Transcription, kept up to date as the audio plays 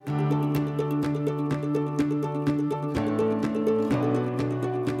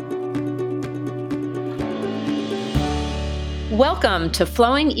Welcome to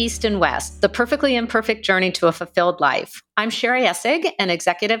Flowing East and West, the perfectly imperfect journey to a fulfilled life. I'm Sherry Essig, an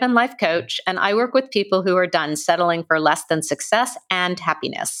executive and life coach, and I work with people who are done settling for less than success and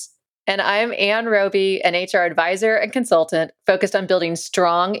happiness. And I'm Ann Roby, an HR advisor and consultant focused on building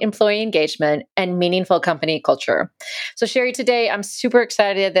strong employee engagement and meaningful company culture. So Sherry, today I'm super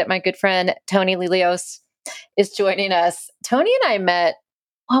excited that my good friend Tony Lillios is joining us. Tony and I met,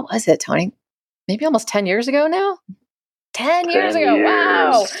 what was it, Tony? Maybe almost 10 years ago now? 10 years ago.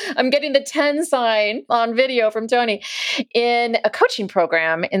 Wow. I'm getting the 10 sign on video from Tony in a coaching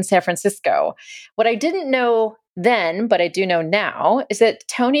program in San Francisco. What I didn't know then, but I do know now, is that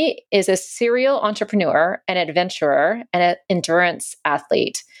Tony is a serial entrepreneur, an adventurer, and an endurance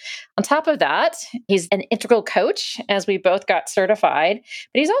athlete. On top of that, he's an integral coach, as we both got certified,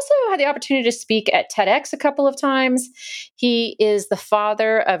 but he's also had the opportunity to speak at TEDx a couple of times. He is the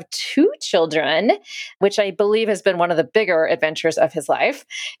father of 2 children, which I believe has been one of the bigger adventures of his life.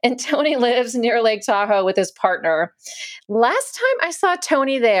 And Tony lives near Lake Tahoe with his partner. Last time I saw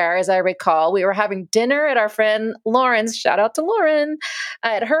Tony there, as I recall, we were having dinner at our friend Lauren's, shout out to Lauren,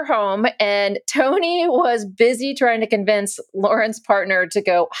 at her home. And Tony was busy trying to convince Lauren's partner to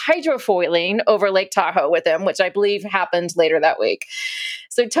go hydrofoiling over Lake Tahoe with him, which I believe happened later that week.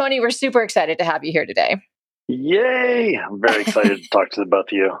 So Tony, we're super excited to have you here today. Yay! I'm very excited to talk to the both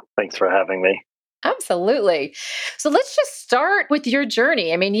of you. Thanks for having me. Absolutely. So let's just start with your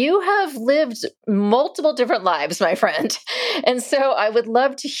journey. I mean, you have lived multiple different lives, my friend. And so I would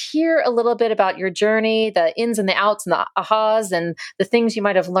love to hear a little bit about your journey, the ins and the outs and the ahas and the things you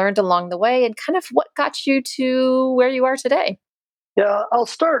might have learned along the way and kind of what got you to where you are today. Yeah, I'll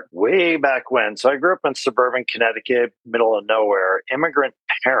start way back when. So I grew up in suburban Connecticut, middle of nowhere, immigrant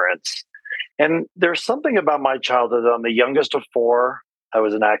parents. And there's something about my childhood. I'm the youngest of 4. I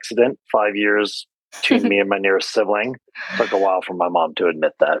was an accident, 5 years between me and my nearest sibling. Took a while for my mom to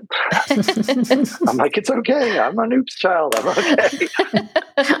admit that. I'm like, it's okay. I'm an oops child. I'm okay.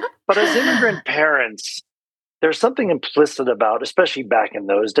 But as immigrant parents, there's something implicit about, especially back in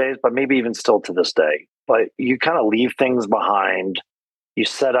those days, but maybe even still to this day. But you kind of leave things behind. You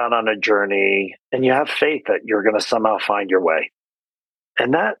set out on a journey and you have faith that you're going to somehow find your way.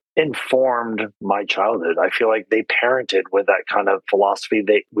 And that informed my childhood. I feel like they parented with that kind of philosophy.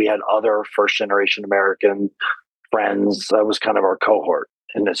 We had other first generation American friends. That was kind of our cohort.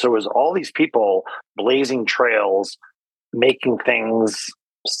 And so it was all these people blazing trails, making things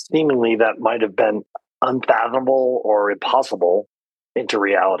seemingly that might have been unfathomable or impossible into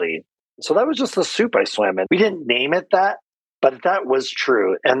reality. So that was just the soup I swam in. We didn't name it that, but that was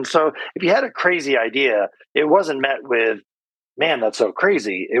true. And so if you had a crazy idea, it wasn't met with, man, that's so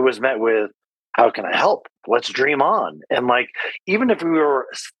crazy. It was met with, how can I help? Let's dream on. And like, even if we were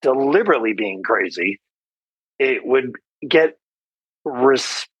deliberately being crazy, it would get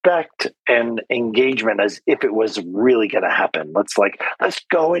respect and engagement as if it was really going to happen. Let's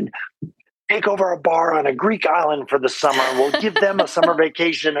go and take over a bar on a Greek island for the summer. And we'll give them a summer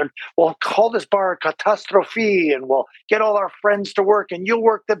vacation and we'll call this bar Catastrophe and we'll get all our friends to work and you'll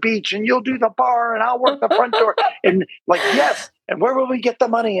work the beach and you'll do the bar and I'll work the front door. And like, yes. And where will we get the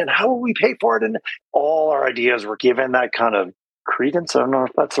money and how will we pay for it? And all our ideas were given that kind of credence. I don't know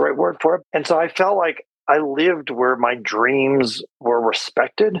if that's the right word for it. And so I felt like I lived where my dreams were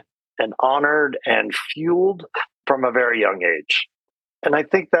respected and honored and fueled from a very young age. And I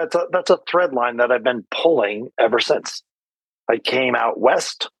think that's a thread line that I've been pulling ever since. I came out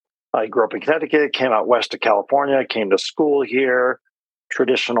west. I grew up in Connecticut, came out west to California, came to school here,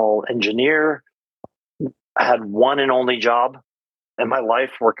 traditional engineer. I had one and only job in my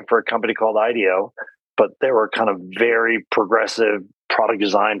life working for a company called IDEO, but they were kind of very progressive product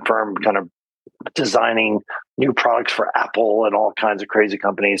design firm, kind of designing new products for Apple and all kinds of crazy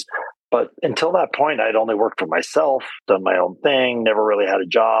companies. But until that point, I'd only worked for myself, done my own thing, never really had a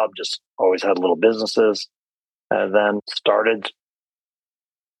job, just always had little businesses. And then started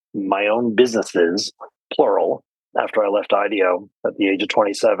my own businesses, plural, after I left IDEO at the age of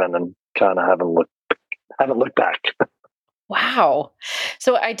 27 and kind of haven't looked back. Wow.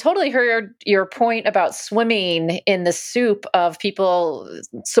 So I totally heard your point about swimming in the soup of people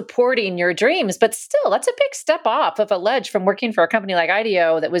supporting your dreams, but still, that's a big step off of a ledge from working for a company like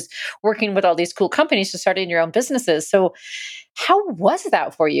IDEO that was working with all these cool companies to starting your own businesses. So how was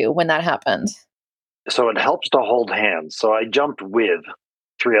that for you when that happened? So it helps to hold hands. So I jumped with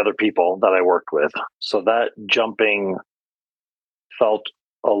 3 other people that I worked with. So that jumping felt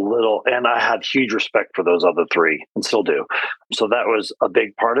a little, and I had huge respect for those other 3 and still do. So that was a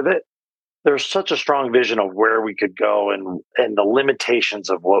big part of it. there's such a strong vision of where we could go and the limitations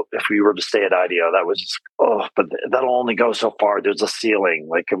of what if we were to stay at IDEO. That was just, but that'll only go so far. There's a ceiling,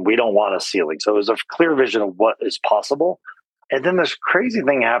 and we don't want a ceiling. So it was a clear vision of what is possible. And then this crazy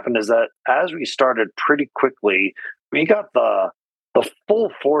thing happened is that as we started pretty quickly, we got the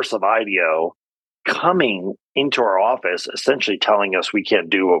full force of IDEO coming into our office, essentially telling us we can't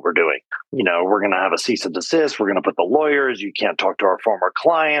do what we're doing. We're going to have a cease and desist. We're going to put the lawyers. You can't talk to our former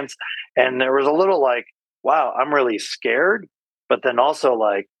clients. And there was a little wow, I'm really scared. But then also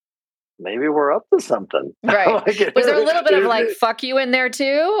maybe we're up to something. Right. Was there a little bit of fuck you in there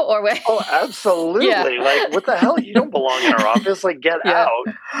too? Or Oh, absolutely. Yeah. What the hell? You don't belong in our office. Get out.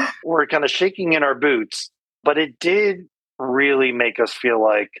 We're kind of shaking in our boots. But it did really make us feel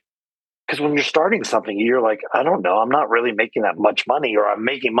because when you're starting something, you're I don't know, I'm not really making that much money, or I'm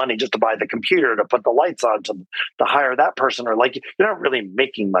making money just to buy the computer, to put the lights on, to hire that person, or you're not really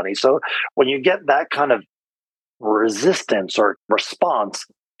making money. So when you get that kind of resistance or response,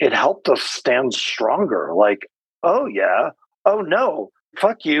 it helped us stand stronger. Oh yeah, oh no,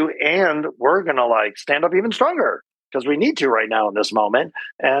 fuck you. And we're going to stand up even stronger because we need to right now in this moment.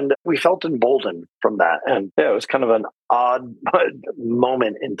 And we felt emboldened from that. And it was kind of an odd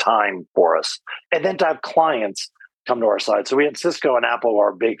moment in time for us. And then to have clients come to our side. So we had Cisco and Apple,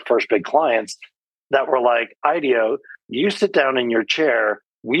 our first big clients, that were IDEO, you sit down in your chair,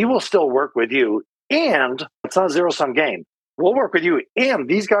 we will still work with you. And it's not a zero-sum game. We'll work with you. And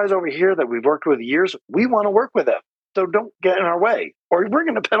these guys over here that we've worked with years, we want to work with them. So don't get in our way, or we're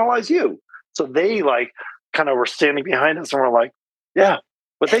going to penalize you. So they kind of were standing behind us, and we're yeah,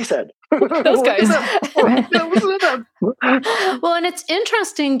 what they said. Those guys. Well, and it's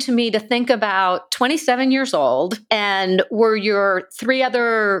interesting to me to think about 27 years old, and were your 3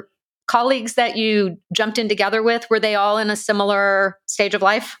 other colleagues that you jumped in together with, were they all in a similar stage of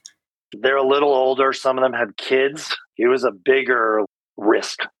life? They're a little older. Some of them had kids. It was a bigger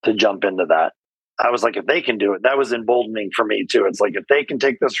risk to jump into that. I was if they can do it, that was emboldening for me too. It's if they can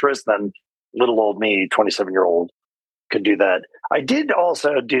take this risk, then little old me, 27-year-old, could do that. I did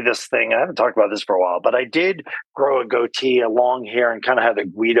also do this thing. I haven't talked about this for a while, but I did grow a goatee, a long hair, and kind of had a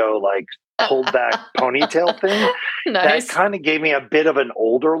Guido pulled back ponytail thing. Nice. That kind of gave me a bit of an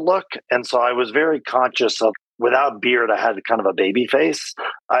older look. And so I was very conscious of, without beard, I had kind of a baby face.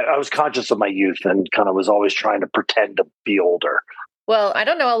 I was conscious of my youth and kind of was always trying to pretend to be older. Well, I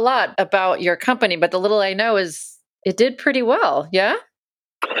don't know a lot about your company, but the little I know is it did pretty well. Yeah?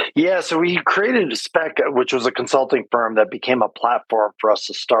 Yeah, so we created Speck, which was a consulting firm that became a platform for us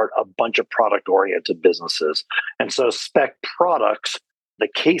to start a bunch of product-oriented businesses. And so Speck Products, the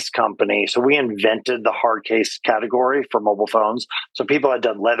case company, so we invented the hard case category for mobile phones. So people had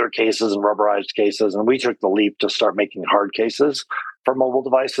done leather cases and rubberized cases, and we took the leap to start making hard cases for mobile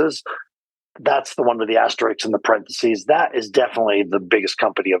devices. That's the one with the asterisks and the parentheses. That is definitely the biggest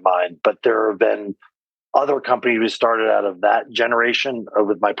company of mine. But there have been other companies who started out of that generation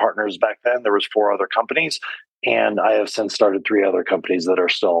with my partners back then. There was 4 other companies, and I have since started 3 other companies that are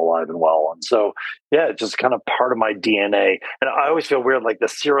still alive and well. And so, yeah, it's just kind of part of my DNA. And I always feel weird, the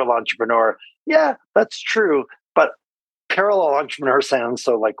serial entrepreneur. Yeah, that's true. But parallel entrepreneur sounds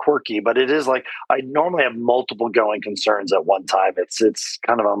so quirky, but it is I normally have multiple going concerns at one time. It's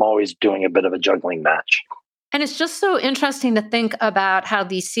kind of, I'm always doing a bit of a juggling match. And it's just so interesting to think about how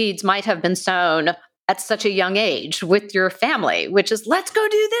these seeds might have been sown at such a young age with your family, which is, let's go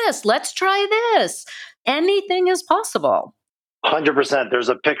do this. Let's try this. Anything is possible. 100%. There's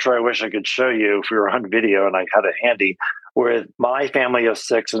a picture I wish I could show you if we were on video and I had it handy, where my family of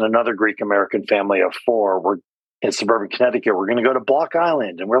 6 and another Greek American family of 4 were in suburban Connecticut. We're going to go to Block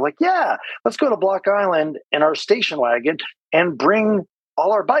Island. And we're yeah, let's go to Block Island in our station wagon and bring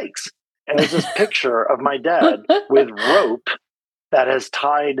all our bikes. And there's this picture of my dad with rope that has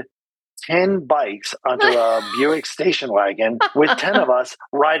tied 10 bikes onto a Buick station wagon with 10 of us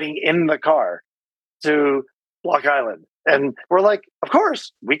riding in the car to Block Island. And we're of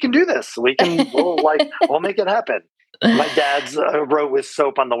course, we can do this. We'll make it happen. My dad's wrote with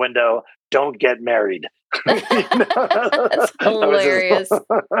soap on the window, "Don't get married." That's hilarious.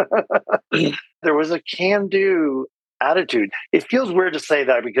 There was a can-do attitude. It feels weird to say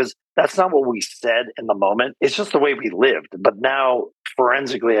that because that's not what we said in the moment. It's just the way we lived. But now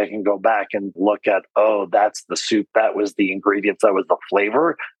forensically, I can go back and look at, that's the soup. That was the ingredients. That was the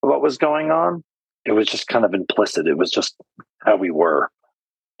flavor of what was going on. It was just kind of implicit. It was just how we were.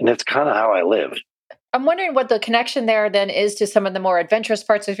 And it's kind of how I live. I'm wondering what the connection there then is to some of the more adventurous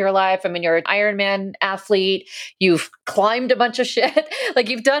parts of your life. I mean, you're an Ironman athlete. You've climbed a bunch of shit.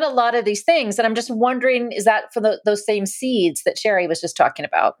 You've done a lot of these things. And I'm just wondering, is that for those same seeds that Sherry was just talking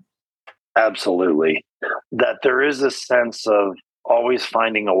about? Absolutely. That there is a sense of always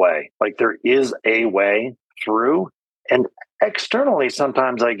finding a way. Like there is a way through. And externally,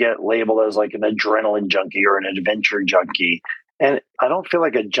 sometimes I get labeled as like an adrenaline junkie or an adventure junkie. And I don't feel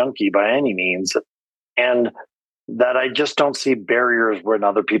like a junkie by any means. And that I just don't see barriers when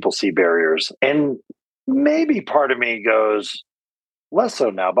other people see barriers. And maybe part of me goes, less so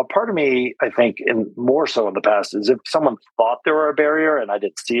now, but part of me, I think, and more so in the past, is if someone thought there were a barrier and I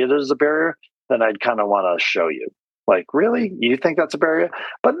didn't see it as a barrier, then I'd kind of want to show you. Like, really? You think that's a barrier?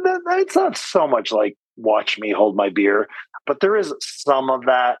 But it's not so much like watch me hold my beer, but there is some of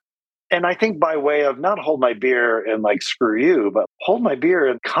that. And I think by way of not hold my beer and like screw you, but hold my beer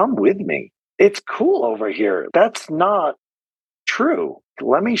and come with me. It's cool over here. That's not true.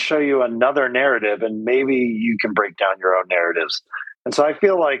 Let me show you another narrative and maybe you can break down your own narratives. And so I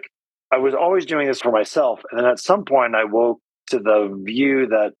feel like I was always doing this for myself. And then at some point I woke to the view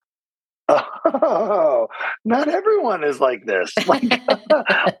that, oh, not everyone is like this. Like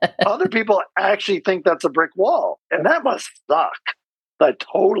other people actually think that's a brick wall. And that must suck. That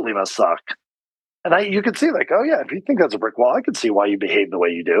totally must suck. And you could see like, oh yeah, if you think that's a brick wall, I can see why you behave the way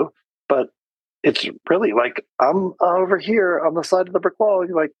you do. But it's really like, I'm over here on the side of the brick wall.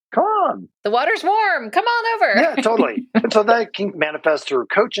 You're like, come on. The water's warm. Come on over. Yeah, totally. And so that can manifest through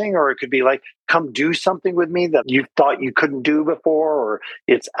coaching, or it could be like, come do something with me that you thought you couldn't do before, or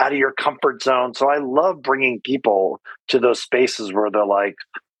it's out of your comfort zone. So I love bringing people to those spaces where they're like,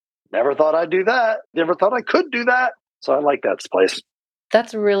 never thought I'd do that. Never thought I could do that. So I like that place.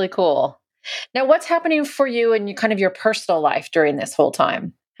 That's really cool. Now, what's happening for you in kind of your personal life during this whole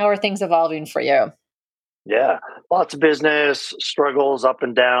time? How are things evolving for you? Yeah, lots of business struggles up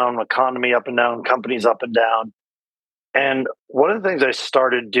and down, economy up and down, companies up and down. And one of the things I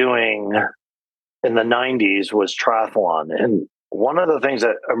started doing in the 90s was triathlon. And one of the things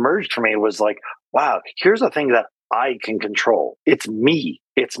that emerged for me was like, wow, here's a thing that I can control. It's me.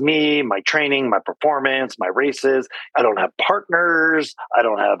 It's me, my training, my performance, my races. I don't have partners. I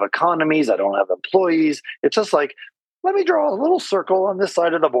don't have economies. I don't have employees. It's just like, let me draw a little circle on this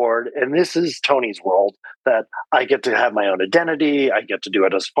side of the board. And this is Tony's world, that I get to have my own identity. I get to do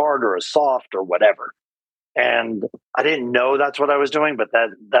it as hard or as soft or whatever. And I didn't know that's what I was doing, but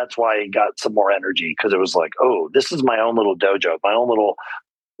that's why I got some more energy, because it was like, oh, this is my own little dojo, my own little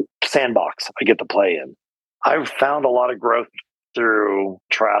sandbox I get to play in. I've found a lot of growth through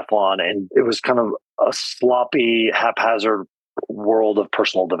triathlon, and it was kind of a sloppy, haphazard world of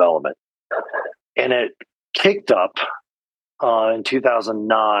personal development. And it kicked up in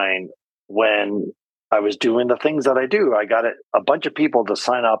 2009 when I was doing the things that I do. I got a bunch of people to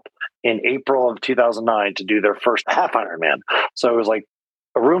sign up in April of 2009 to do their first half Ironman. So it was like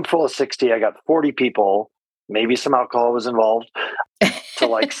a room full of 60. I got 40 people, maybe some alcohol was involved, to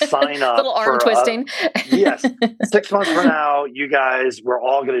like sign up. Little arm twisting. Yes. 6 months from now, you guys, we're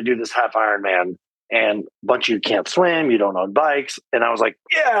all going to do this half Ironman. And a bunch of you can't swim, you don't own bikes. And I was like,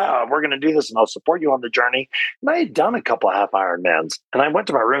 yeah, we're going to do this and I'll support you on the journey. And I had done a couple of half Ironmans. And I went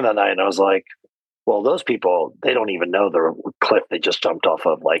to my room that night and I was like, well, those people, they don't even know the cliff they just jumped off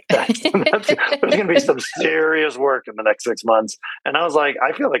of. Like there's going to be some serious work in the next 6 months. And I was like,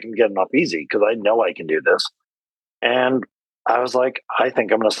 I feel like I'm getting off easy because I know I can do this. And I was like, I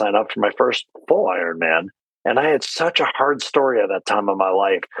think I'm going to sign up for my first full Ironman. And I had such a hard story at that time of my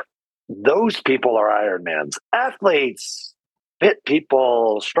life. Those people are Ironmans, athletes, fit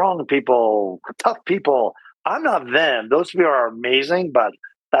people, strong people, tough people. I'm not them. Those people are amazing, but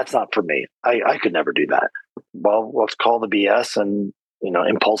that's not for me. I could never do that. Well, let's call the BS. And,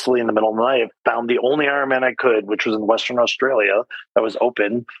 impulsively in the middle of the night, I found the only Ironman I could, which was in Western Australia, that was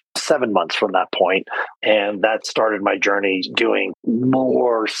open 7 months from that point. And that started my journey doing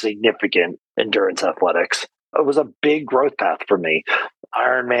more significant endurance athletics. It was a big growth path for me.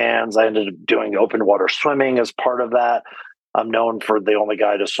 Ironmans, I ended up doing open water swimming as part of that. I'm known for the only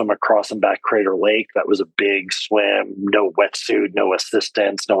guy to swim across and back Crater Lake. That was a big swim, no wetsuit, no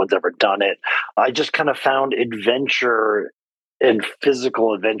assistance. No one's ever done it. I just kind of found adventure and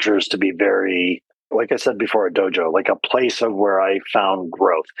physical adventures to be very, like I said before, a dojo, like a place of where I found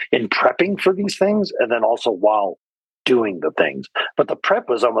growth in prepping for these things. And then also while doing the things. But the prep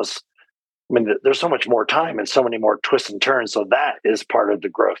was almost, there's so much more time and so many more twists and turns. So that is part of the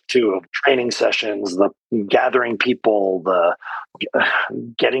growth too, of training sessions, the gathering people, the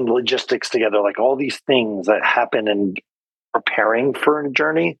getting logistics together, like all these things that happen in preparing for a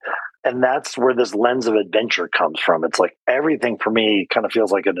journey. And that's where this lens of adventure comes from. It's like everything for me kind of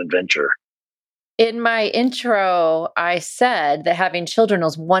feels like an adventure. In my intro, I said that having children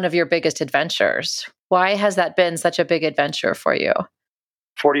was one of your biggest adventures. Why has that been such a big adventure for you?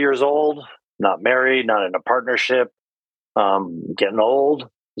 40 years old, not married, not in a partnership, getting old.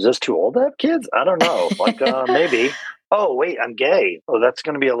 Is this too old to have kids? I don't know. Maybe. Oh, wait, I'm gay. Oh, that's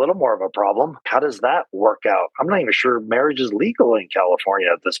going to be a little more of a problem. How does that work out? I'm not even sure marriage is legal in California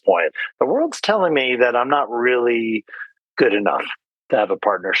at this point. The world's telling me that I'm not really good enough to have a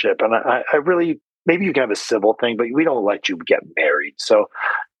partnership. And I really, maybe you can have a civil thing, but we don't let you get married. So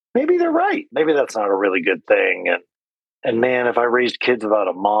maybe they're right. Maybe that's not a really good thing. And man, if I raised kids without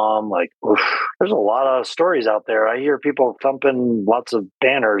a mom, oof, there's a lot of stories out there. I hear people thumping lots of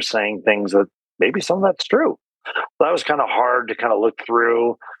banners saying things that maybe some of that's true. That was kind of hard to kind of look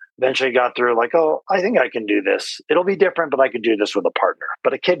through. Eventually got through oh, I think I can do this. It'll be different, but I can do this with a partner.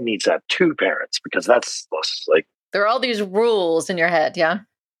 But a kid needs to have two parents because that's there are all these rules in your head. Yeah.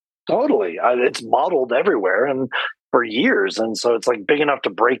 Totally. It's modeled everywhere and for years. And so it's big enough to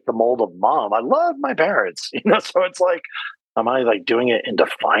break the mold of mom. I love my parents, so it's am I doing it in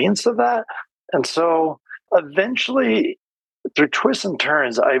defiance of that? And so eventually through twists and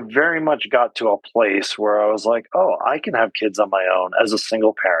turns, I very much got to a place where I was oh, I can have kids on my own as a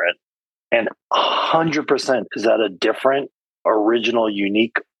single parent. And 100% is that a different, original,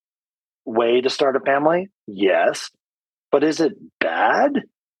 unique way to start a family? Yes. But is it bad?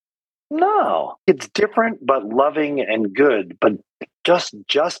 No, it's different, but loving and good, but just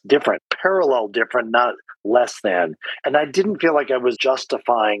different, parallel different, not less than. And I didn't feel like I was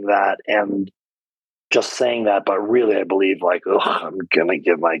justifying that and just saying that, but really I believe I'm going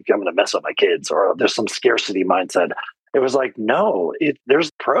to mess up my kids, or there's some scarcity mindset. It was no,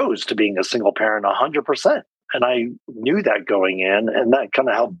 there's pros to being a single parent 100%. And I knew that going in, and that kind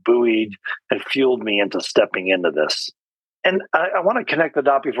of helped buoyed and fueled me into stepping into this. And I want to connect the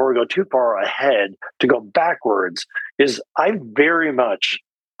dot before we go too far ahead to go backwards is I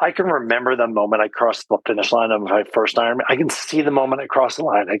can remember the moment I crossed the finish line of my first Ironman. I can see the moment I crossed the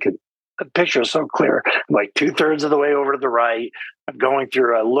line. The picture is so clear. I'm 2/3 of the way over to the right. I'm going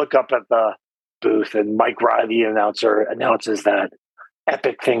through, I look up at the booth and Mike Riley, announcer, announces that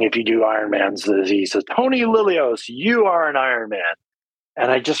epic thing if you do Ironmans. He says, Tony Lillios, you are an Ironman.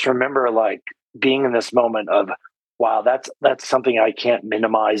 And I just remember being in this moment of, wow, that's something I can't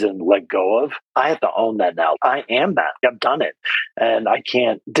minimize and let go of. I have to own that now. I am that. I've done it, and I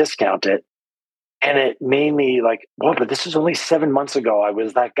can't discount it. And it made me well, but this is only 7 months ago. I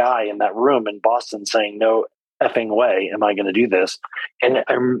was that guy in that room in Boston saying, no effing way am I going to do this. And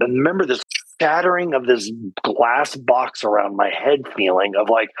I remember this shattering of this glass box around my head feeling of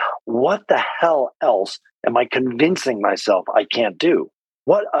what the hell else am I convincing myself I can't do?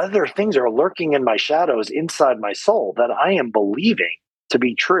 What other things are lurking in my shadows inside my soul that I am believing to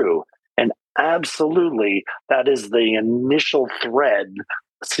be true? And absolutely, that is the initial thread,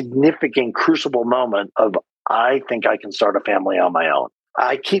 significant crucible moment of, I think I can start a family on my own.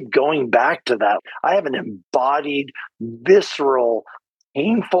 I keep going back to that. I have an embodied, visceral,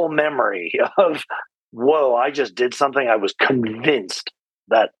 painful memory of, whoa, I just did something. I was convinced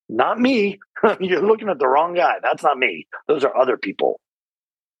that not me. You're looking at the wrong guy. That's not me. Those are other people.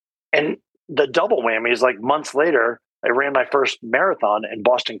 And the double whammy is months later, I ran my first marathon and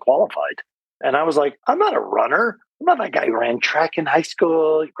Boston qualified. And I was I'm not a runner. I'm not that guy who ran track in high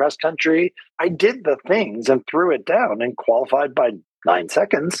school, cross country. I did the things and threw it down and qualified by 9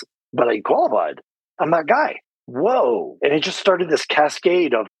 seconds, but I qualified. I'm that guy. Whoa. And it just started this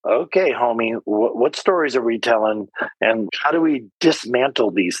cascade of, okay, homie, what stories are we telling? And how do we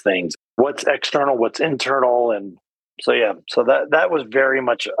dismantle these things? What's external, what's internal? And so that was very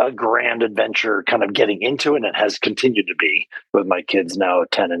much a grand adventure kind of getting into it, and it has continued to be with my kids now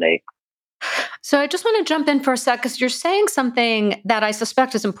 10 and 8. So I just want to jump in for a sec because you're saying something that I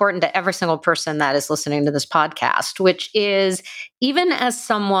suspect is important to every single person that is listening to this podcast, which is even as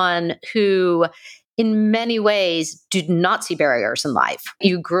someone who in many ways do not see barriers in life.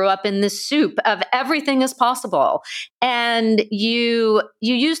 You grew up in this soup of everything is possible. And you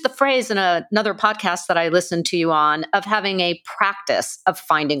used the phrase in another podcast that I listened to you on of having a practice of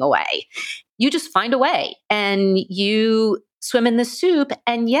finding a way. You just find a way and you swim in the soup.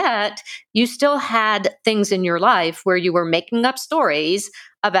 And yet you still had things in your life where you were making up stories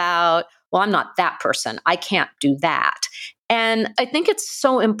about, well, I'm not that person. I can't do that. And I think it's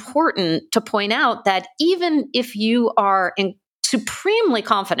so important to point out that even if you are supremely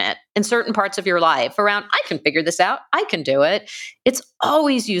confident in certain parts of your life around, I can figure this out, I can do it, it's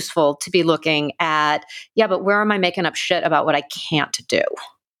always useful to be looking at, yeah, but where am I making up shit about what I can't do?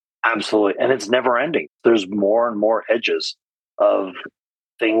 Absolutely. And it's never ending. There's more and more edges of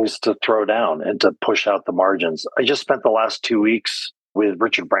things to throw down and to push out the margins. I just spent the last 2 weeks with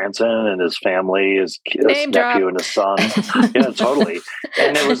Richard Branson and his family, his Name drop. nephew and his son. Yeah, totally.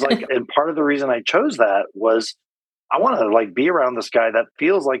 And it was like, and part of the reason I chose that was I want to like be around this guy that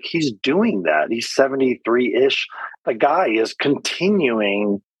feels like he's doing that. He's 73-ish. The guy is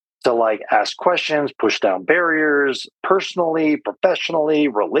continuing to like ask questions, push down barriers, personally, professionally,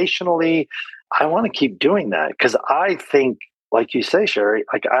 relationally. I want to keep doing that because I think, like you say, Sherry,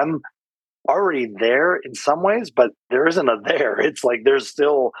 like I'm already there in some ways, but there isn't a there. It's like there's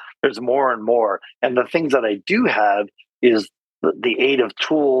more and more. And the things that I do have is the aid of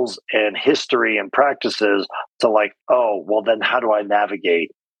tools and history and practices to like, oh, well, then how do I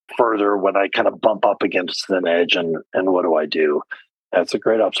navigate further when I kind of bump up against an edge and what do I do? That's a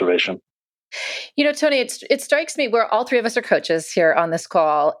great observation. Tony, it strikes me where all three of us are coaches here on this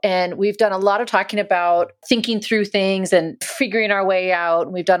call, and we've done a lot of talking about thinking through things and figuring our way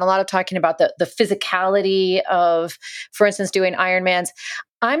out. We've done a lot of talking about the physicality of, for instance, doing IronMans.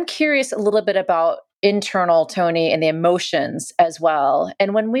 I'm curious a little bit about internal Tony and the emotions as well.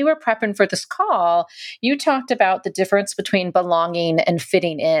 And when we were prepping for this call, you talked about the difference between belonging and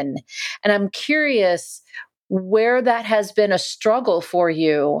fitting in. And I'm curious where that has been a struggle for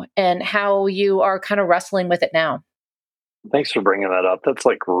you and how you are kind of wrestling with it now. Thanks for bringing that up. That's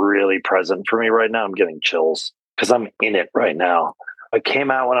like really present for me right now. I'm getting chills because I'm in it right now. I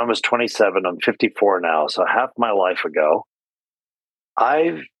came out when I was 27. I'm 54 now. So half my life ago,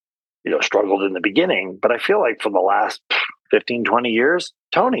 I've struggled in the beginning, but I feel like for the last 15, 20 years,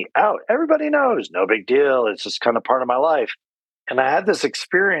 Tony, out. Everybody knows. No big deal. It's just kind of part of my life. And I had this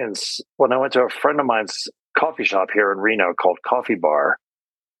experience when I went to a friend of mine's coffee shop here in Reno called Coffee Bar.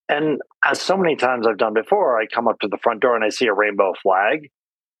 And as so many times I've done before, I come up to the front door and I see a rainbow flag.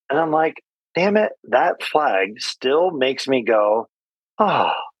 And I'm like, damn it, that flag still makes me go,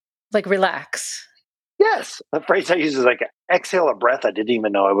 oh. Like relax. Yes. The phrase I use is like exhale a breath I didn't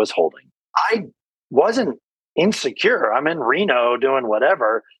even know I was holding. I wasn't insecure. I'm in Reno doing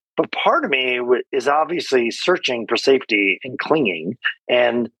whatever. But part of me is obviously searching for safety and clinging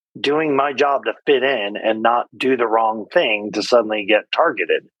and doing my job to fit in and not do the wrong thing to suddenly get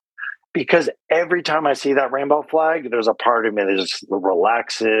targeted. Because every time I see that rainbow flag, there's a part of me that just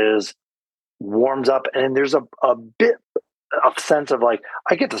relaxes, warms up, and there's a bit of sense of like,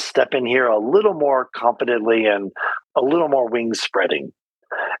 I get to step in here a little more confidently and a little more wings spreading.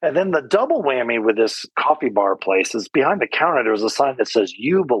 And then the double whammy with this coffee bar place is behind the counter, there's a sign that says,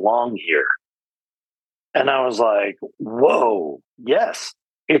 you belong here. And I was like, whoa, yes,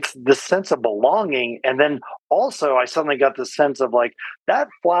 it's the sense of belonging. And then also I suddenly got the sense of like, that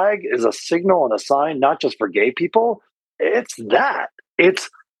flag is a signal and a sign, not just for gay people. It's that. It's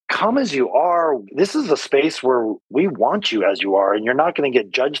come as you are. This is a space where we want you as you are, and you're not going to get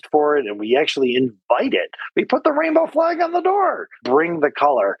judged for it. And we actually invite it. We put the rainbow flag on the door, bring the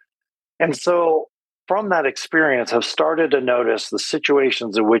color. And so from that experience, I've started to notice the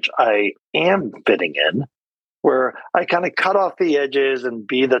situations in which I am fitting in, where I kind of cut off the edges and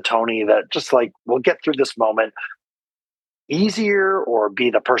be the Tony that just like, we'll get through this moment easier, or be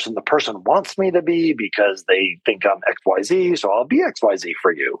the person wants me to be because they think I'm XYZ, so I'll be XYZ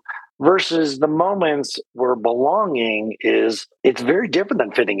for you. Versus the moments where belonging it's very different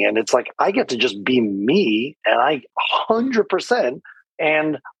than fitting in. It's like, I get to just be me and I 100%,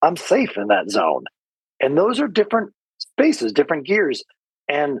 and I'm safe in that zone. And those are different spaces, different gears.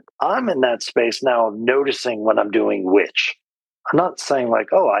 And I'm in that space now of noticing when I'm doing which. I'm not saying like,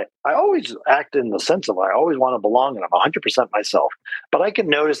 oh, I always act in the sense of I always want to belong and I'm 100% myself. But I can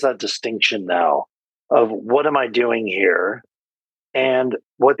notice that distinction now of what am I doing here? And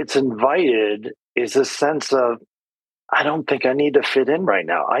what it's invited is a sense of, I don't think I need to fit in right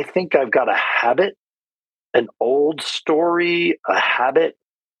now. I think I've got a habit, an old story, a habit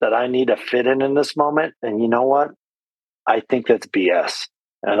that I need to fit in this moment. And you know what? I think that's BS.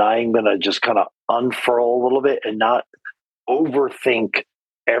 And I'm going to just kind of unfurl a little bit and not overthink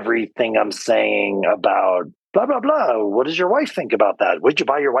everything I'm saying about blah, blah, blah. What does your wife think about that? What'd you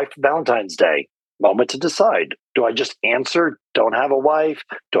buy your wife for Valentine's Day? Moment to decide. Do I just answer, don't have a wife?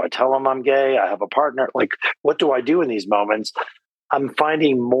 Do I tell them I'm gay? I have a partner? Like, what do I do in these moments? I'm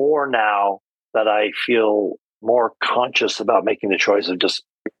finding more now that I feel more conscious about making the choice of just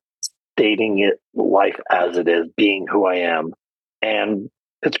stating it, life as it is, being who I am. And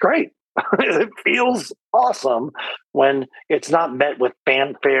it's great. It feels awesome when it's not met with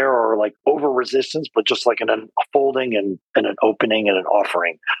fanfare or like over resistance, but just like an unfolding and an opening and an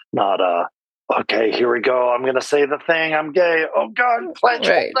offering, not okay, here we go. I'm going to say the thing. I'm gay. Oh God, clench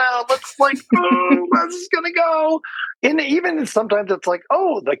Right. now. Let's this is going to go. And even sometimes it's like,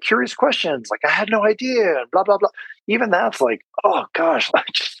 oh, the curious questions. Like, I had no idea, blah, blah, blah. Even that's like, oh gosh, I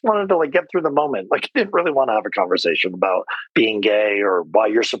just wanted to get through the moment. Like, I didn't really want to have a conversation about being gay or why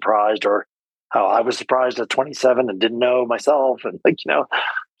you're surprised or how I was surprised at 27 and didn't know myself. And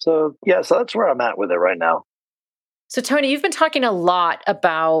so yeah, so that's where I'm at with it right now. So, Tony, you've been talking a lot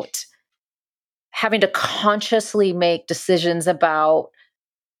about having to consciously make decisions about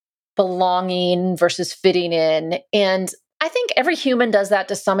belonging versus fitting in. And I think every human does that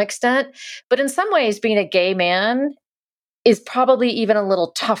to some extent. But in some ways, being a gay man is probably even a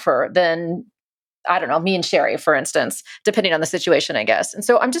little tougher than, I don't know, me and Sherry, for instance, depending on the situation, I guess. And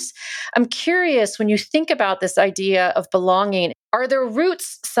so I'm curious, when you think about this idea of belonging, are there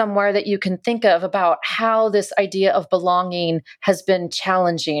roots somewhere that you can think of about how this idea of belonging has been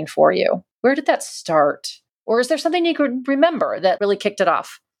challenging for you? Where did that start? Or is there something you could remember that really kicked it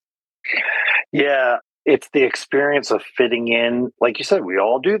off? Yeah, it's the experience of fitting in. Like you said, we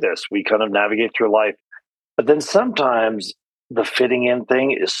all do this. We kind of navigate through life. But then sometimes the fitting in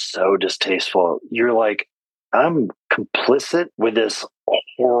thing is so distasteful. You're like, I'm complicit with this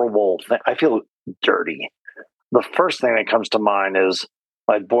horrible thing. I feel dirty. The first thing that comes to mind is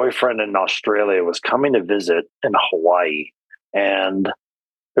my boyfriend in Australia was coming to visit in Hawaii. And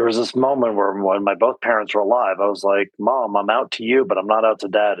there was this moment where when my both parents were alive, I was like, Mom, I'm out to you, but I'm not out to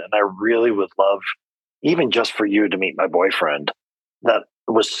Dad. And I really would love, even just for you, to meet my boyfriend. That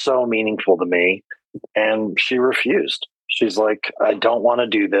was so meaningful to me. And she refused. She's like, I don't want to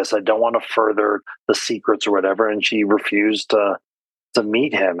do this. I don't want to further the secrets or whatever. And she refused to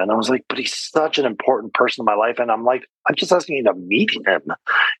meet him. And I was like, but he's such an important person in my life. And I'm like, I'm just asking you to meet him.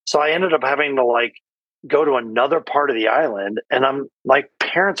 So I ended up having to go to another part of the island. And I'm like,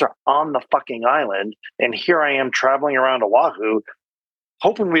 parents are on the fucking island. And here I am traveling around Oahu,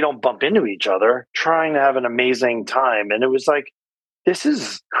 hoping we don't bump into each other, trying to have an amazing time. And it was like, this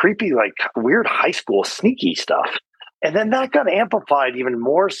is creepy, weird high school sneaky stuff. And then that got amplified even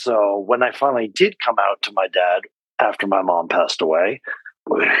more so when I finally did come out to my dad after my mom passed away.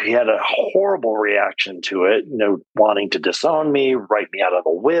 He had a horrible reaction to it, wanting to disown me, write me out of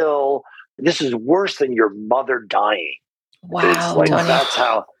the will. This is worse than your mother dying. Wow, it's like, Tony. that's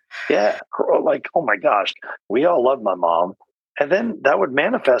how, yeah, oh my gosh, we all love my mom. And then that would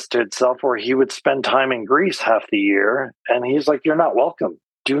manifest itself where he would spend time in Greece half the year. And he's like, you're not welcome.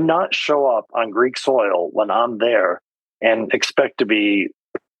 Do not show up on Greek soil when I'm there and expect to be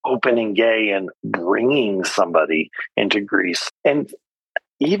open and gay and bringing somebody into Greece. And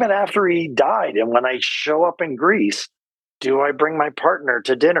even after he died, and when I show up in Greece, do I bring my partner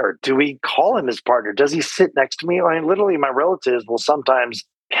to dinner? Do we call him his partner? Does he sit next to me? I mean, literally, my relatives will sometimes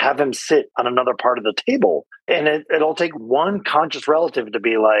have him sit on another part of the table. And it'll take one conscious relative to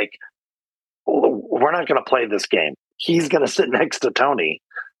be like, we're not going to play this game. He's going to sit next to Tony.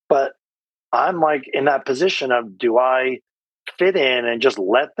 But I'm like in that position of, do I fit in and just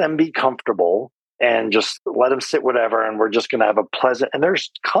let them be comfortable and just let them sit whatever, and we're just going to have a pleasant, and there's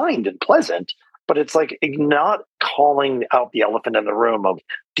kind and pleasant, but it's like not calling out the elephant in the room of,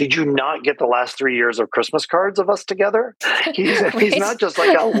 did you not get the last 3 years of Christmas cards of us together? He's not just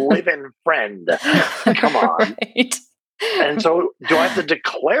like a live-in friend. Come on. Right. And so do I have to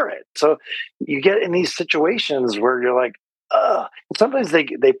declare it? So you get in these situations where you're like, sometimes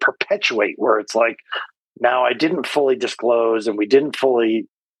they perpetuate where it's like, now I didn't fully disclose and we didn't fully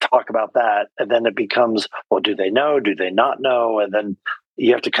talk about that. And then it becomes, well, do they know? Do they not know? And then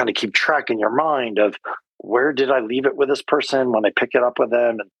you have to kind of keep track in your mind of, where did I leave it with this person when I pick it up with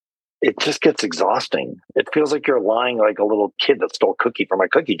them? And it just gets exhausting. It feels like you're lying like a little kid that stole a cookie from my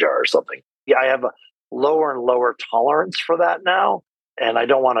cookie jar or something. Yeah, I have a lower and lower tolerance for that now. And I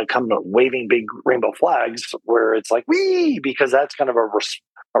don't want to come to waving big rainbow flags where it's like, wee, because that's kind of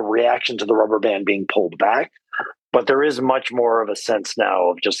a reaction to the rubber band being pulled back. But there is much more of a sense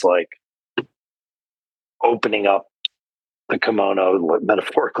now of just like opening up the kimono,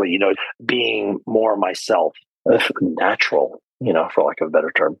 metaphorically, being more myself, natural, for lack of a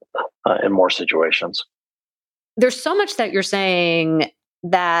better term, in more situations. There's so much that you're saying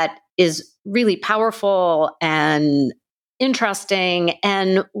that is really powerful and interesting.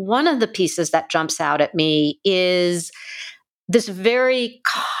 And one of the pieces that jumps out at me is this very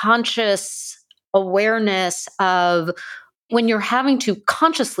conscious awareness of when you're having to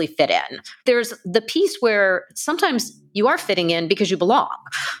consciously fit in. There's the piece where sometimes you are fitting in because you belong.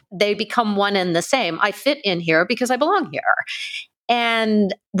 They become one and the same. I fit in here because I belong here.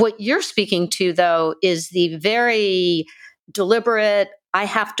 And what you're speaking to, though, is the very deliberate, I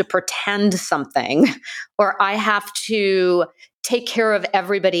have to pretend something or I have to take care of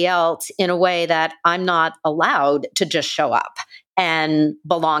everybody else in a way that I'm not allowed to just show up and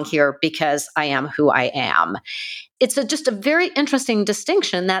belong here because I am who I am. It's just a very interesting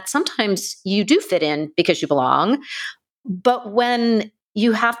distinction that sometimes you do fit in because you belong. But when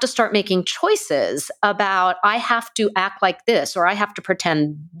you have to start making choices about, I have to act like this or I have to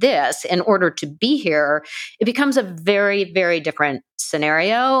pretend this in order to be here, it becomes a very, very different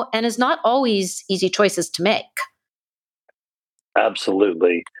scenario and is not always easy choices to make.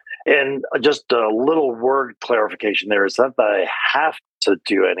 Absolutely. And just a little word clarification there is that I have to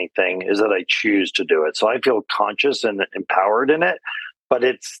do anything, is that I choose to do it. So I feel conscious and empowered in it, but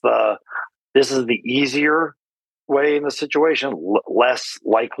this is the easier way in the situation, less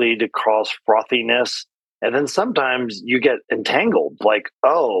likely to cause frothiness. And then sometimes you get entangled, like,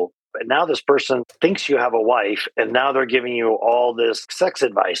 oh, but now this person thinks you have a wife and now they're giving you all this sex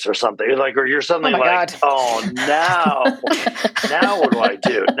advice or something. Or you're suddenly God. oh, now what do I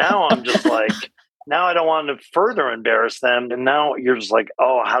do? Now I'm just like, now I don't want to further embarrass them. And now you're just like,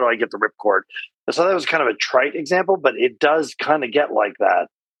 oh, how do I get the ripcord? So that was kind of a trite example, but it does kind of get like that.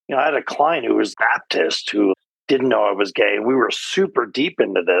 I had a client who was Baptist who didn't know I was gay. We were super deep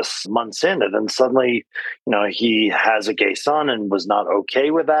into this months in. And then suddenly, he has a gay son and was not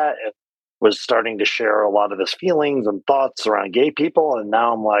okay with that and was starting to share a lot of his feelings and thoughts around gay people. And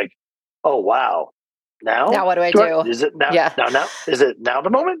now I'm like, oh, wow. Now what do I do? Is it now? Yeah. Now, is it now the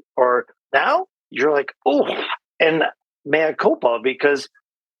moment or now? You're like, oh, and mea culpa, because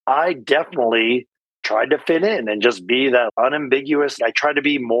I definitely tried to fit in and just be that unambiguous. I try to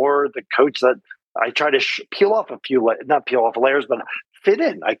be more the coach that I try to peel off not peel off layers, but fit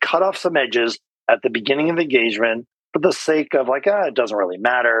in. I cut off some edges at the beginning of the engagement for the sake of it doesn't really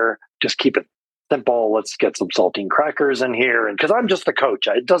matter. Just keep it simple. Let's get some saltine crackers in here. And because I'm just the coach,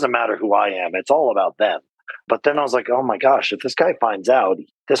 it doesn't matter who I am. It's all about them. But then I was like, oh my gosh, if this guy finds out,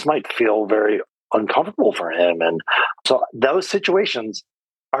 this might feel very uncomfortable for him. And so those situations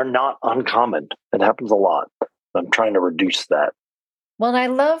are not uncommon. It happens a lot. I'm trying to reduce that. Well, and I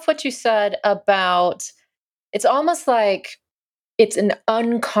love what you said about it's almost like it's an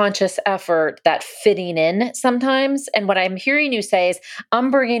unconscious effort, that fitting in sometimes. And what I'm hearing you say is I'm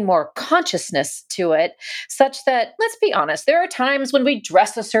bringing more consciousness to it, such that, let's be honest, there are times when we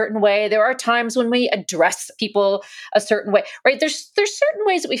dress a certain way. There are times when we address people a certain way, right? There's certain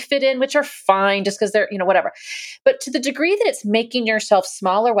ways that we fit in, which are fine just because they're, whatever. But to the degree that it's making yourself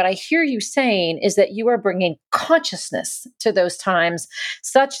smaller, what I hear you saying is that you are bringing consciousness to those times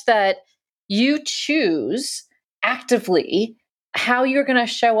such that you choose actively how you're going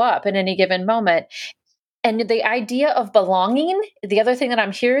to show up in any given moment. And the idea of belonging, the other thing that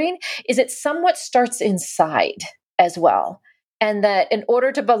I'm hearing is it somewhat starts inside as well. And that in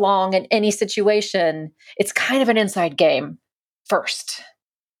order to belong in any situation, it's kind of an inside game first.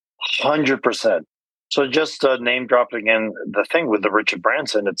 100%. So just name dropping again, the thing with the Richard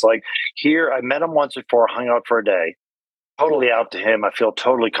Branson, it's like here, I met him once before, hung out for a day. Totally out to him. I feel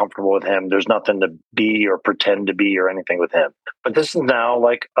totally comfortable with him. There's nothing to be or pretend to be or anything with him. But this is now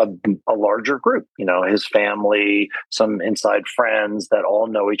like a larger group, his family, some inside friends that all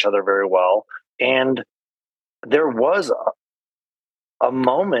know each other very well. And there was a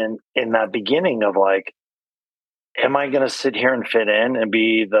moment in that beginning of like, am I going to sit here and fit in and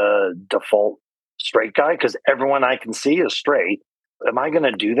be the default straight guy? Because everyone I can see is straight. Am I going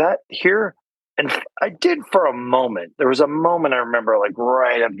to do that here? And I did for a moment. There was a moment I remember, like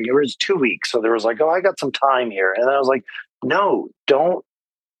right after it was 2 weeks. So there was like, oh, I got some time here. And I was like, no,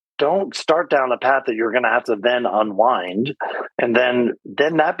 don't start down the path that you're going to have to then unwind. And then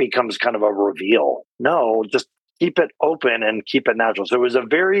that becomes kind of a reveal. No, just keep it open and keep it natural. So it was a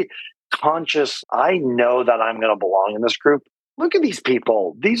very conscious, I know that I'm going to belong in this group. Look at these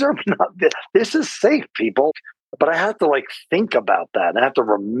people. These are not, this is safe, people. But I have to like think about that. And I have to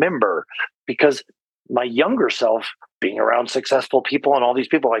remember, because my younger self being around successful people and all these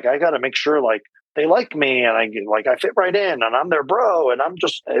people, like I got to make sure like they like me and I fit right in and I'm their bro. And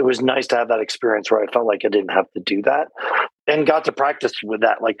it was nice to have that experience where I felt like I didn't have to do that and got to practice with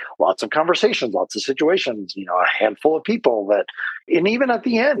that, like lots of conversations, lots of situations, a handful of people and even at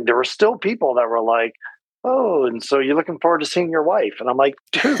the end, there were still people that were like, oh, and so you're looking forward to seeing your wife. And I'm like,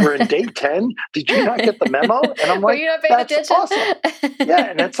 dude, we're in day 10. Did you not get the memo? And I'm like, that's awesome. Yeah.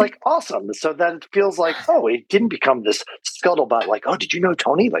 And it's like, awesome. So that it feels like, oh, it didn't become this scuttlebutt, like, oh, did you know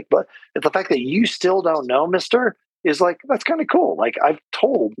Tony? Like, but the fact that you still don't know, mister, is like, that's kind of cool. Like I've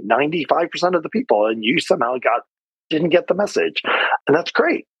told 95% of the people and you somehow didn't get the message. And that's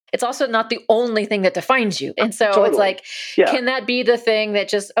great. it's also not the only thing that defines you. And so Totally. it's like, can that be the thing that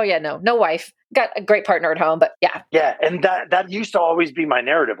just, oh yeah, no wife, got a great partner at home, but yeah. Yeah. And that used to always be my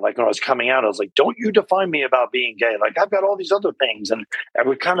narrative. Like when I was coming out, I was like, don't you define me about being gay. Like I've got all these other things. And I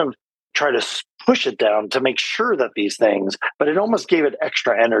would kind of try to push it down to make sure that these things, but it almost gave it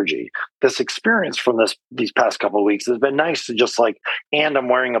extra energy. This experience from these past couple of weeks has been nice to just like, and I'm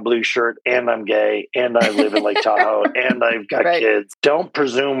wearing a blue shirt and I'm gay and I live in Lake Tahoe and I've got kids. Don't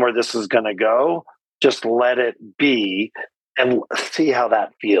presume where this is going to go. Just let it be and see how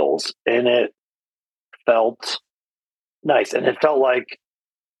that feels. And it felt nice. And it felt like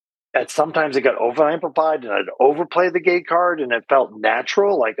sometimes it got over-amplified and I'd overplay the gay card and it felt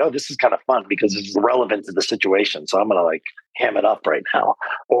natural. Like, oh, this is kind of fun because it's relevant to the situation. So I'm going to like ham it up right now.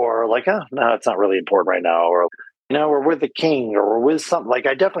 Or like, oh, no, it's not really important right now. Or, we're with the king or we're with something. Like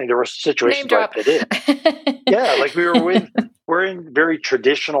there were situations where I fit in. Yeah, like we're in very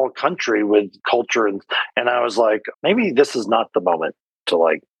traditional country with culture. And I was like, maybe this is not the moment to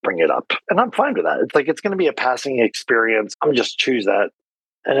like bring it up. And I'm fine with that. It's like, it's going to be a passing experience. I'm going to just choose that.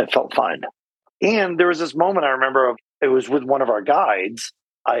 And it felt fine. And there was this moment I remember, it was with one of our guides.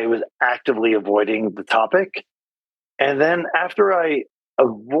 I was actively avoiding the topic. And then after I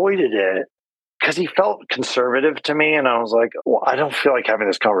avoided it, because he felt conservative to me, and I was like, well, I don't feel like having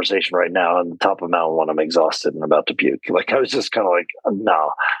this conversation right now on the top of Mountain when I'm exhausted and about to puke. Like I was just kind of like,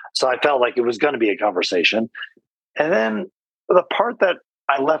 no. So I felt like it was going to be a conversation. And then the part that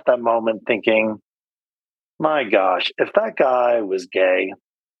I left that moment thinking, my gosh, if that guy was gay,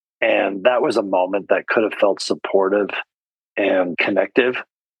 and that was a moment that could have felt supportive and connective,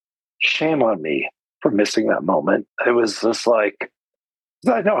 shame on me for missing that moment. It was just like,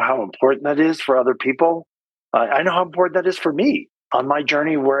 I know how important that is for other people. I know how important that is for me on my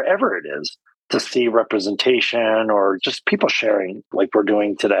journey, wherever it is, to see representation or just people sharing like we're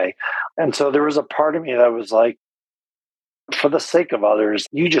doing today. And so there was a part of me that was like, for the sake of others,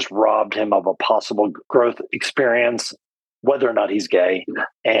 you just robbed him of a possible growth experience, whether or not he's gay.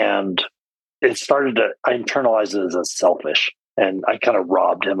 And I internalized it as selfish. And I kind of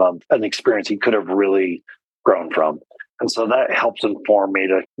robbed him of an experience he could have really grown from. And so that helps inform me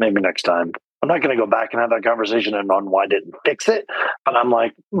to maybe next time. I'm not going to go back and have that conversation and unwind it and fix it. But I'm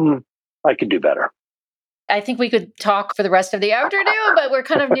like, I could do better. I think we could talk for the rest of the afternoon, but we're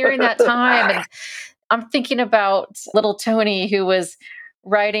kind of nearing that time. And I'm thinking about little Tony who was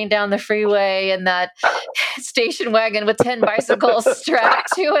riding down the freeway in that station wagon with 10 bicycles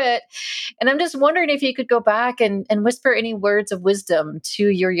strapped to it. And I'm just wondering if you could go back and whisper any words of wisdom to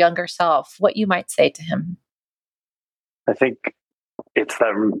your younger self, what you might say to him. I think it's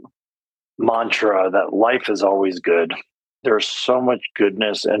that mantra that life is always good. There's so much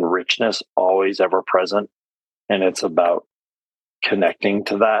goodness and richness always ever present. And it's about connecting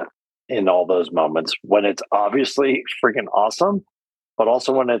to that in all those moments when it's obviously freaking awesome, but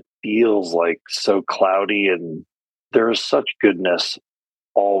also when it feels like so cloudy, and there's such goodness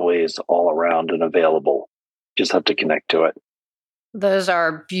always all around and available. Just have to connect to it. Those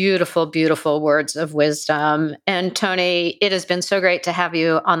are beautiful, beautiful words of wisdom. And Tony, it has been so great to have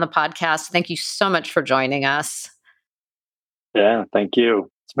you on the podcast. Thank you so much for joining us. Yeah, thank you.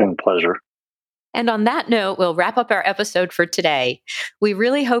 It's been a pleasure. And on that note, we'll wrap up our episode for today. We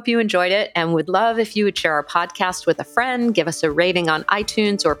really hope you enjoyed it and would love if you would share our podcast with a friend, give us a rating on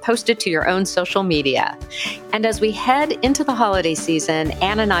iTunes, or post it to your own social media. And as we head into the holiday season,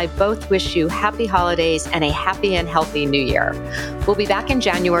 Ann and I both wish you happy holidays and a happy and healthy new year. We'll be back in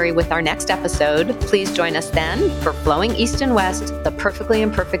January with our next episode. Please join us then for Flowing East and West, the perfectly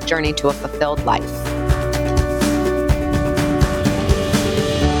imperfect journey to a fulfilled life.